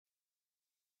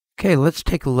Okay, let's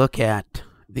take a look at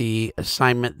the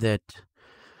assignment that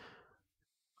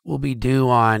will be due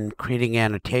on creating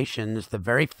annotations. The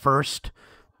very first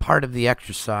part of the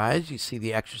exercise, you see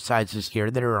the exercises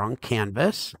here that are on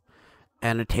Canvas.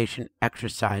 Annotation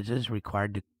exercises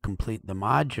required to complete the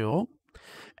module.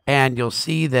 And you'll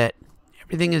see that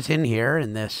everything is in here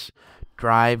in this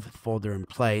Drive folder and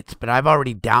plates, but I've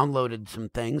already downloaded some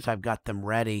things. I've got them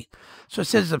ready. So it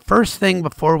says the first thing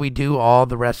before we do all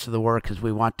the rest of the work is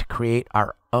we want to create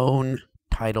our own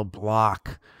title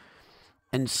block.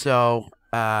 And so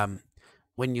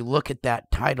when you look at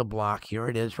that title block, here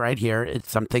it is right here.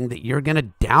 It's something that you're going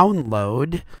to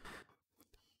download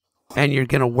and you're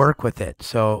going to work with it.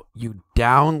 So you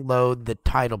download the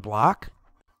title block.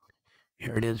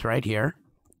 Here it is right here.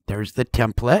 There's the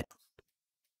template.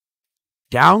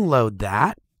 Download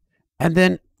that and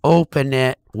then open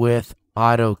it with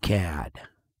AutoCAD.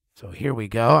 So here we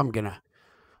go. I'm going to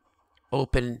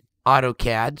open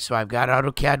AutoCAD. So I've got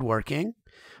AutoCAD working,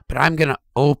 but I'm going to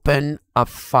open a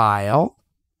file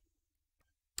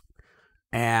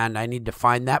and I need to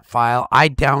find that file. I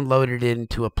downloaded it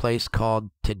into a place called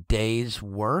Today's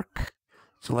Work.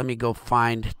 So let me go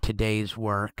find Today's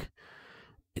Work.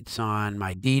 It's on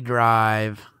my D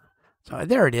drive. So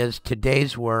there it is,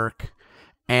 Today's Work.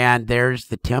 And there's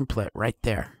the template right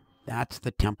there. That's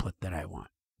the template that I want.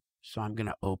 So I'm going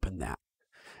to open that.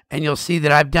 And you'll see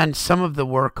that I've done some of the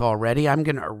work already. I'm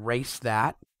going to erase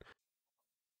that.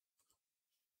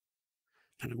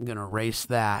 And I'm going to erase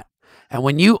that. And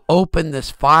when you open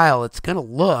this file, it's going to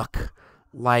look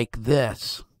like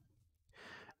this.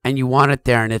 And you want it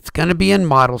there. And it's going to be in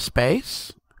model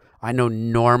space. I know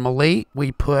normally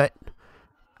we put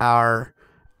our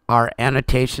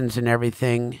annotations and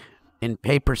everything in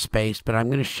paper space, but I'm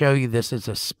going to show you this is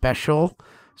a special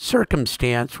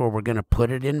circumstance where we're going to put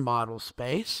it in model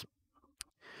space.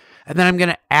 And then I'm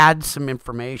going to add some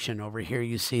information. Over here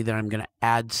you see that I'm going to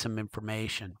add some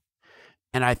information.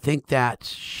 And I think that's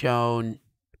shown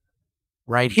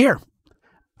right here.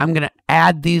 I'm going to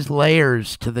add these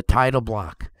layers to the title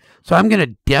block. So I'm going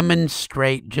to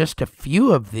demonstrate just a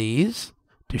few of these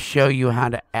to show you how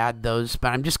to add those. But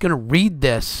I'm just going to read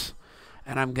this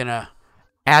and I'm going to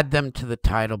add them to the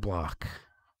title block.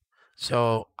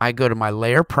 So I go to my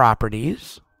layer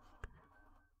properties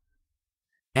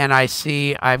and I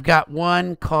see I've got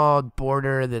one called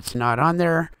border that's not on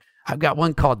there. I've got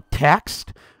one called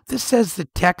text. This says the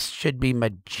text should be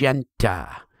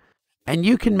magenta. And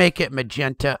you can make it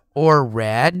magenta or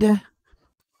red.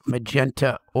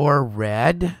 Magenta or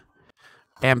red.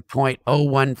 And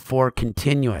 0.014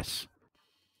 continuous.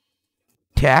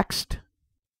 Text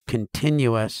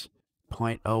continuous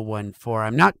 0.014.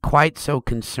 I'm not quite so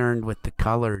concerned with the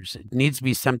colors. It needs to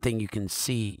be something you can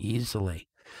see easily.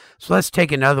 So let's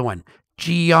take another one.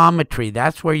 Geometry.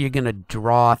 That's where you're going to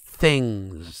draw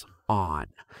things on.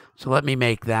 So let me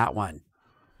make that one.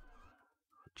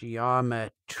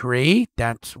 Geometry.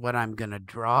 That's what I'm going to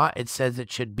draw. It says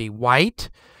it should be white.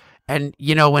 And,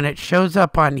 you know, when it shows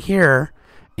up on here,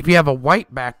 if you have a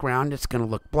white background, it's going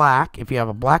to look black. If you have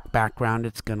a black background,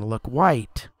 it's going to look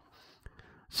white.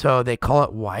 So they call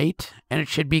it white, and it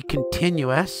should be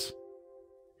continuous,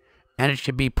 and it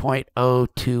should be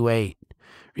 0.028.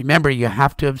 Remember, you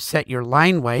have to have set your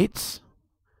line weights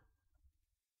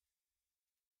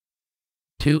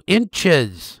to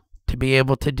inches to be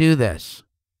able to do this.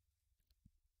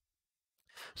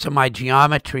 So my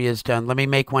geometry is done. Let me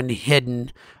make one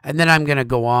hidden, and then I'm going to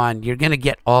go on. You're going to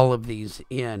get all of these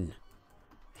in.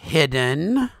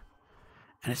 Hidden.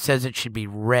 And it says it should be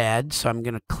red, so I'm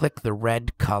going to click the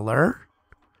red color.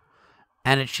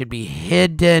 And it should be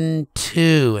hidden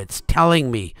to. It's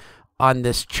telling me on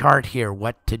this chart here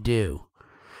what to do.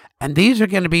 And these are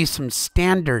going to be some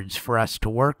standards for us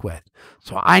to work with.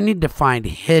 So I need to find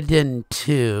hidden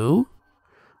to.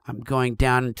 I'm going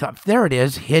down and top. There it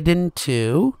is, hidden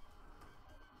to.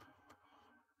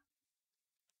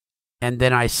 And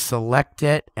then I select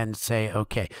it and say,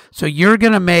 okay. So you're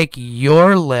going to make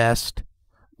your list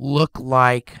look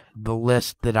like the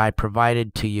list that I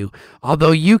provided to you. Although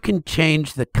you can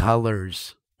change the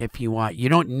colors if you want. You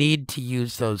don't need to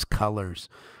use those colors.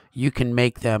 You can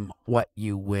make them what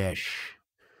you wish.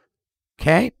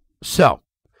 Okay? So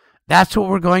that's what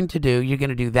we're going to do. You're going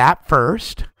to do that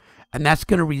first. And that's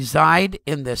going to reside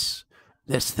in this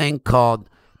thing called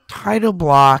Title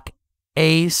Block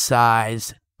A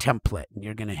Size Template. And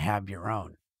you're going to have your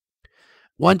own.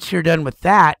 Once you're done with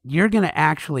that, you're going to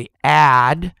actually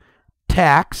add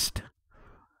text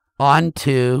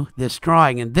onto this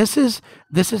drawing. And this is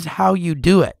how you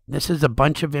do it. This is a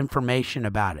bunch of information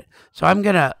about it. So I'm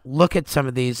going to look at some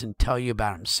of these and tell you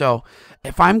about them. So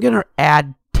if I'm going to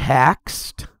add text,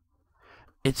 text.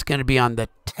 It's going to be on the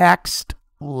text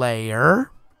layer.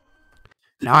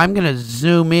 Now I'm going to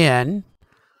zoom in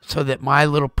so that my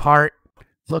little part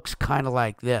looks kind of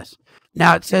like this.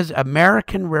 Now it says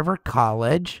American River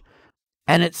College,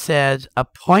 and it says a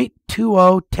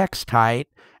 0.20 text height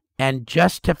and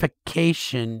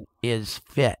justification is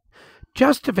fit.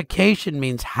 Justification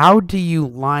means how do you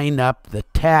line up the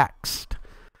text,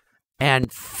 and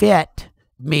fit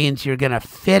means you're going to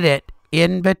fit it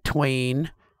in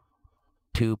between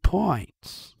 2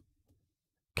 points.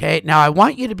 Okay, now I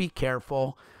want you to be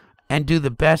careful and do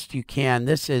the best you can.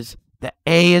 This is the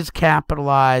A is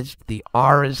capitalized, the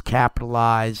R is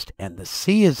capitalized, and the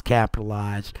C is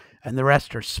capitalized, and the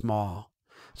rest are small.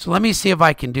 So let me see if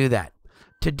I can do that.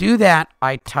 To do that,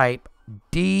 I type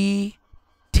DT.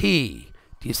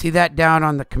 Do you see that down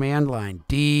on the command line?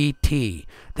 DT.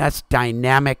 That's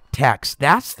dynamic text.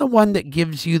 That's the one that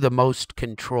gives you the most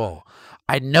control.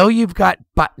 I know you've got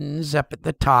buttons up at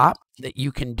the top that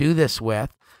you can do this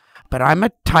with, but I'm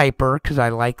a typer because I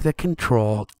like the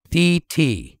control.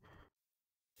 DT.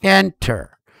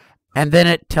 Enter. And then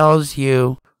it tells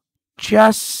you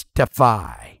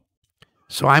justify.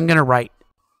 So I'm going to write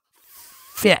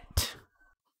fit.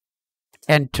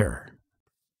 Enter.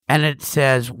 And it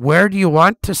says, where do you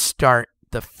want to start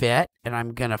the fit? And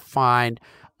I'm going to find,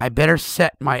 I better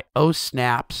set my O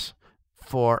snaps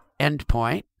for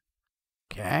endpoint.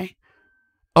 Okay.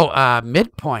 Oh,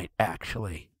 midpoint,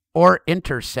 actually, or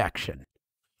intersection.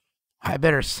 I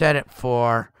better set it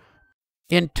for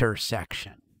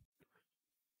intersection.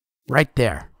 Right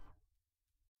there.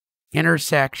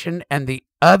 Intersection. And the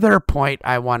other point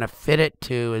I want to fit it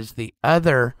to is the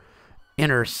other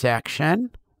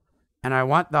intersection. And I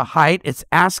want the height. It's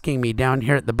asking me down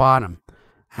here at the bottom.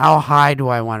 How high do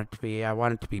I want it to be? I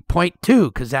want it to be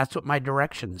 0.2 because that's what my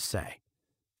directions say.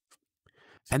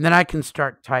 And then I can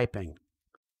start typing.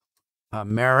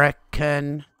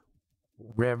 American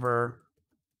River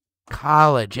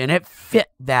College. And it fit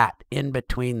that in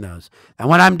between those. And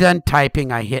when I'm done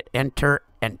typing, I hit enter,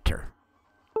 enter.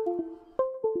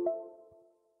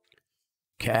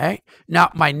 Okay.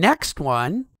 Now, my next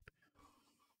one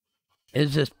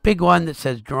is this big one that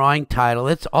says drawing title.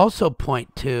 It's also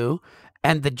 0.2.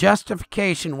 And the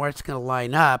justification where it's going to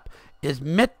line up is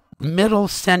middle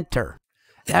center.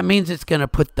 That means it's going to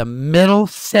put the middle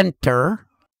center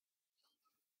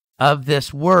of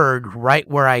this word right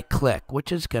where I click,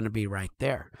 which is going to be right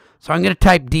there. So I'm going to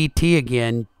type DT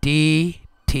again.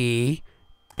 DT,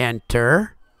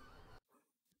 enter.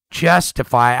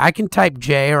 Justify. I can type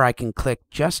J or I can click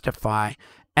justify.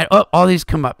 And all these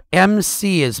come up.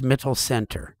 MC is middle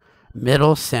center.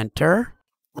 Middle center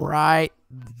right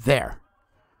there.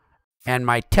 And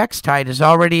my text height is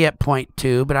already at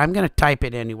 0.2, but I'm going to type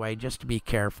it anyway just to be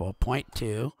careful.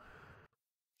 0.2.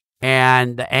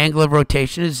 And the angle of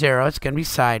rotation is 0. It's going to be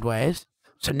sideways.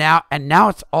 So now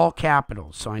it's all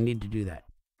capitals. So I need to do that.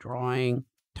 Drawing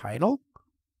title.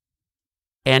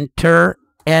 Enter,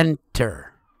 enter.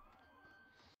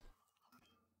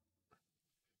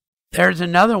 There's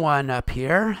another one up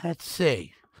here. Let's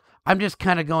see. I'm just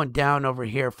kind of going down over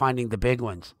here finding the big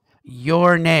ones.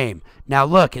 Your name. Now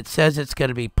look, it says it's going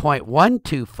to be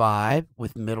 0.125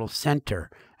 with middle center.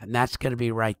 And that's going to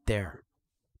be right there.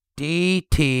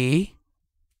 DT,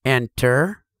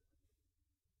 enter.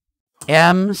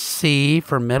 MC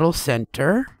for middle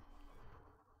center.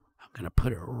 I'm going to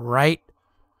put it right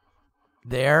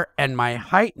there. And my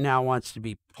height now wants to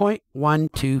be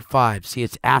 0.125. See,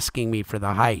 it's asking me for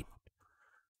the height.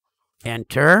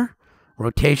 Enter.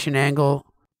 Rotation angle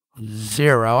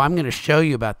 0. I'm going to show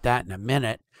you about that in a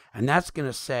minute. And that's going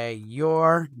to say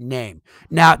your name.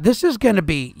 Now, this is going to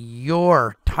be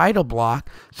your title block.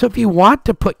 So if you want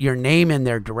to put your name in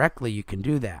there directly, you can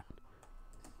do that.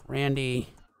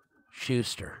 Randy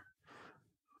Schuster.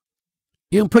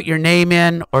 You can put your name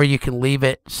in, or you can leave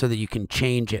it so that you can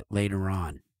change it later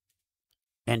on.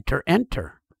 Enter,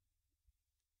 enter.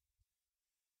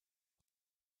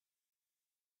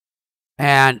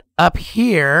 And up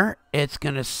here, it's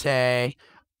going to say,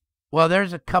 well,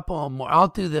 there's a couple more. I'll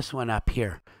do this one up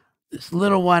here. This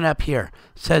little one up here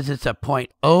says it's a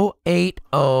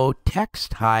 0.080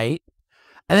 text height.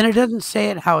 And then it doesn't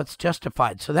say it how it's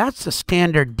justified. So that's the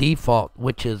standard default,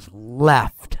 which is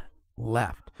left.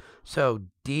 Left. So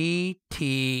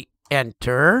DT,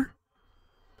 enter.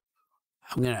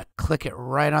 I'm going to click it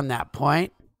right on that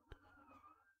point.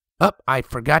 Oh, I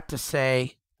forgot to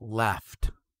say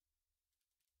left.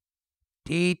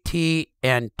 DT,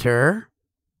 enter.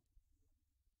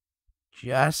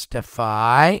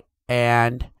 Justify.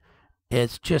 And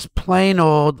it's just plain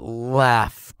old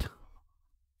left.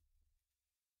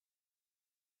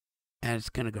 and it's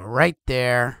going to go right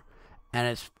there. And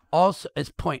it's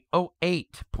 0.08,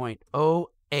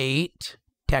 0.08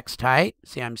 text height.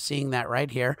 See, I'm seeing that right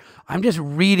here. I'm just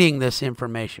reading this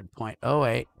information,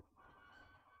 0.08.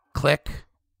 Click,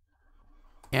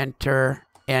 enter,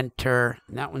 enter,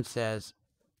 and that one says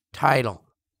title.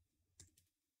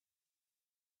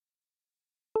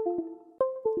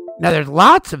 Now, there's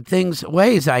lots of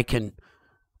ways I can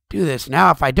do this.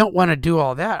 Now, if I don't want to do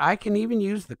all that, I can even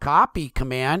use the copy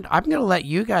command. I'm going to let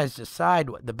you guys decide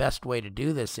what the best way to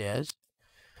do this is.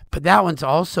 But that one's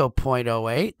also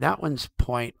 0.08. That one's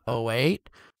 0.08.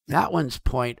 That one's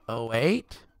 0.08.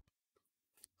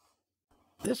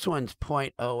 This one's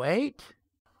 0.08.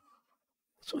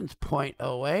 This one's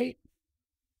 0.08.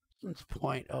 This one's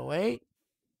 0.08.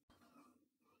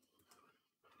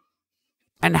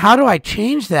 And how do I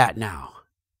change that now?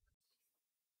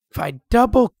 If I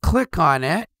double click on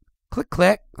it,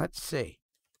 click, let's see.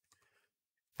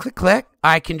 Click,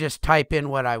 I can just type in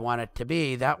what I want it to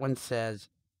be. That one says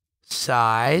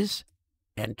size,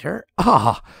 enter.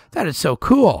 Oh, that is so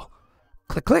cool.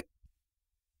 Click,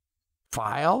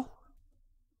 file,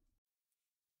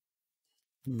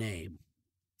 name.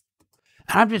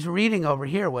 And I'm just reading over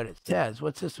here what it says.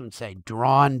 What's this one say?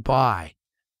 Drawn by.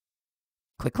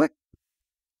 Click.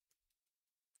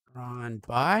 Drawn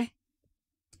by.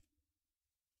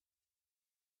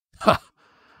 Huh.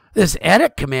 This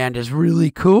edit command is really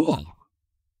cool.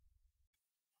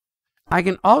 I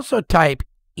can also type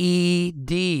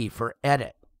ED for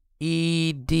edit.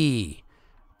 ED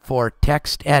for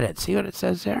text edit. See what it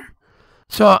says there?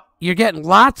 So you're getting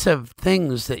lots of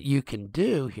things that you can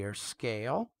do here.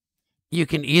 Scale. You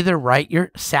can either write your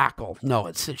SACL. No,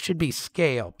 it should be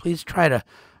scale. Please try to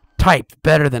type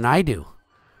better than I do.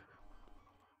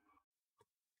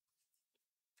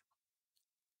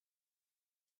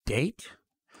 Date.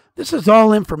 This is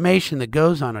all information that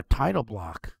goes on a title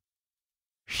block.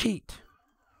 Sheet.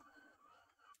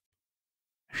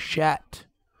 Shet.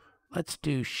 Let's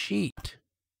do sheet.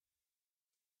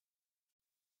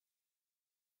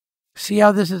 See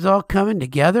how this is all coming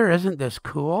together? Isn't this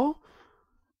cool?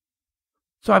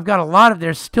 So I've got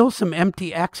there's still some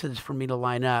empty X's for me to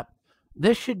line up.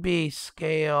 This should be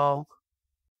scale.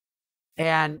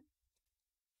 And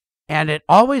it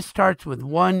always starts with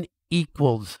 1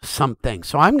 equals something.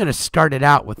 So I'm going to start it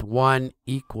out with 1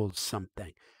 equals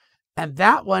something. And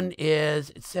that one is,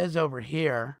 it says over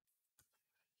here,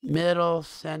 middle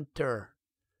center.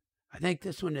 I think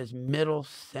this one is middle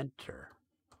center.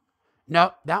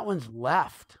 No, that one's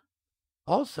left.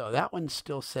 Also, that one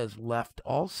still says left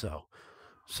also.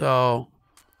 So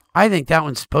I think that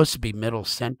one's supposed to be middle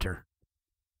center.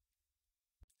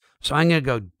 So I'm going to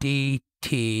go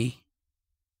DT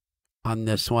on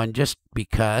this one just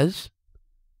because.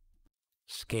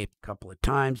 Escape a couple of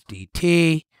times.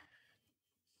 DT.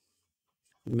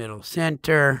 Middle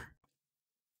center.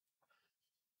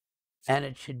 And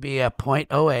it should be a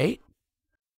 0.08.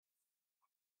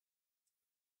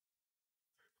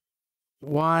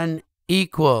 1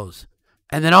 equals.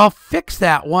 And then I'll fix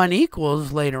that 1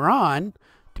 equals later on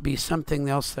to be something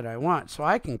else that I want. So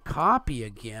I can copy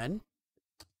again.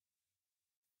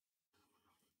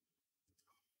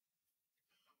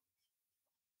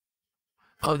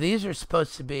 Oh, these are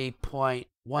supposed to be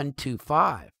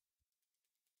 0.125.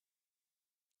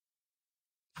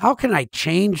 How can I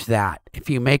change that if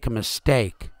you make a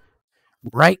mistake?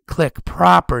 Right-click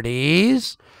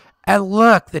Properties. And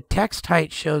look, the text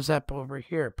height shows up over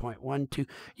here, 0.12.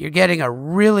 You're getting a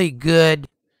really good,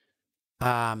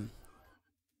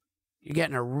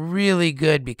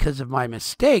 because of my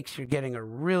mistakes, you're getting a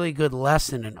really good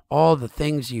lesson in all the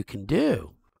things you can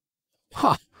do.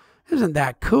 Huh, isn't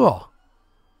that cool?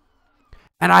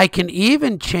 And I can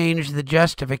even change the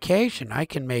justification. I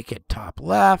can make it top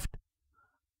left.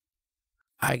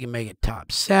 I can make it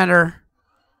top center,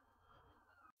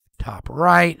 top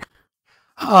right.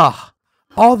 Oh,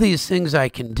 all these things I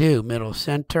can do, middle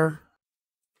center.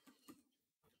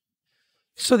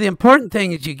 So the important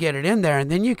thing is you get it in there, and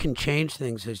then you can change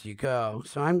things as you go.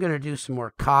 So I'm going to do some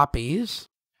more copies.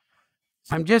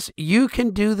 You can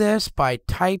do this by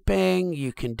typing.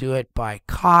 You can do it by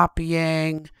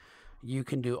copying. You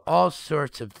can do all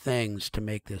sorts of things to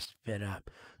make this fit up.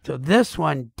 So this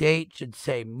one, date, should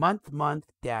say month,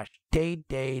 dash,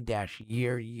 day, dash,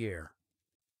 year.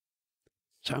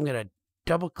 So I'm going to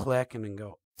double click and then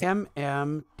go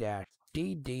mm-dd-yy.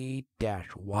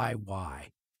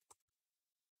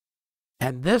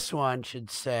 And this one should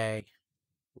say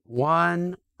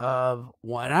 1 of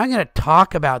 1. I'm going to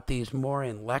talk about these more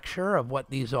in lecture of what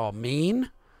these all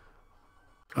mean.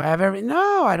 Do I have everything?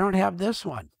 No, I don't have this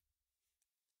one.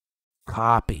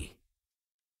 Copy.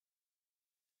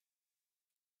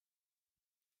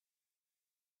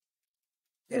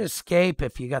 Hit escape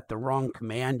if you got the wrong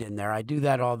command in there. I do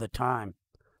that all the time.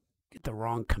 Get the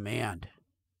wrong command.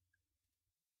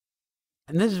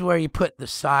 And this is where you put the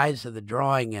size of the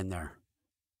drawing in there.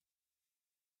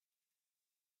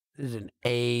 This is an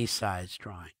A size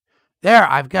drawing. There,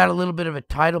 I've got a little bit of a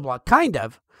title block. Kind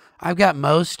of. I've got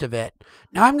most of it.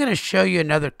 Now I'm going to show you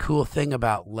another cool thing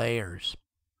about layers.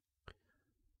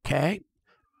 Okay.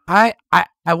 I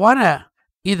want to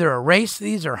either erase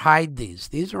these or hide these.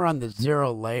 These are on the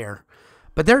 0 layer.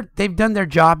 But they've done their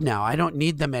job now. I don't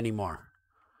need them anymore.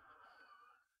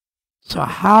 So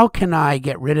how can I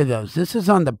get rid of those? This is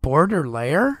on the border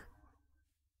layer.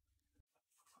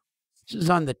 This is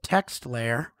on the text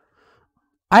layer.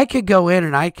 I could go in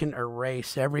and I can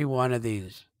erase every one of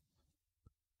these.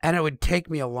 And it would take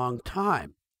me a long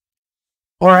time.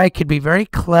 Or I could be very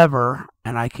clever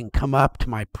and I can come up to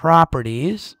my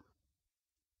properties.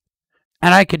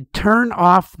 And I could turn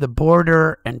off the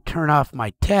border and turn off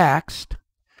my text.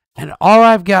 And all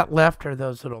I've got left are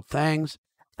those little things.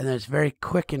 And it's very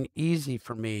quick and easy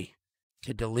for me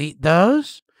to delete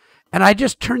those. And I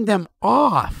just turned them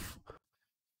off,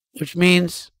 which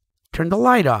means turn the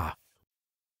light off.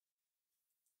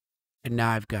 And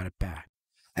now I've got it back.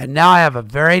 And now I have a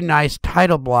very nice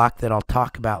title block that I'll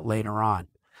talk about later on.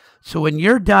 So when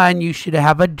you're done, you should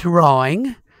have a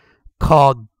drawing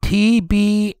called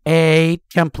TBA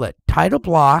template. Title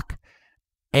block,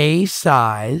 A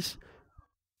size,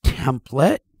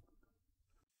 template.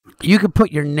 You could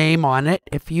put your name on it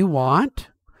if you want.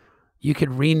 You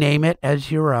could rename it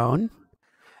as your own.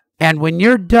 And when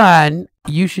you're done,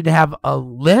 you should have a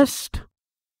list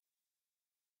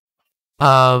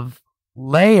of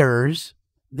layers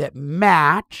that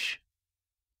match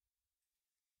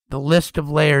the list of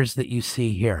layers that you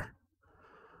see here.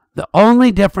 The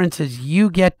only difference is you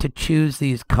get to choose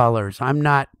these colors. I'm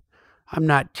not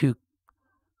too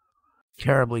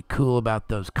terribly cool about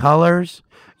those colors.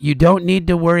 You don't need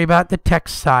to worry about the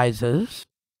text sizes.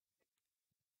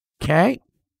 Okay?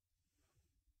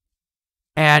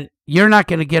 And you're not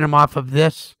going to get them off of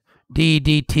this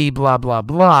DDT blah blah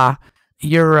blah.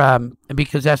 You're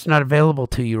because that's not available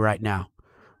to you right now.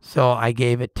 So I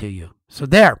gave it to you. So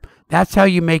there. That's how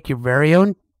you make your very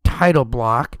own title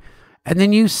block. And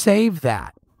then you save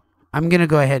that. I'm going to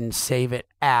go ahead and save it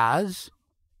as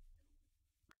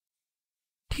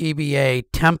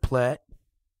TBA template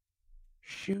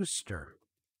Schuster.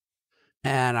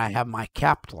 And I have my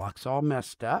cap locks all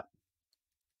messed up.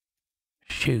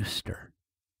 Schuster.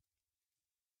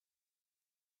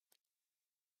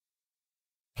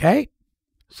 Okay?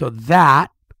 So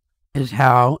that is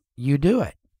how you do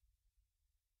it.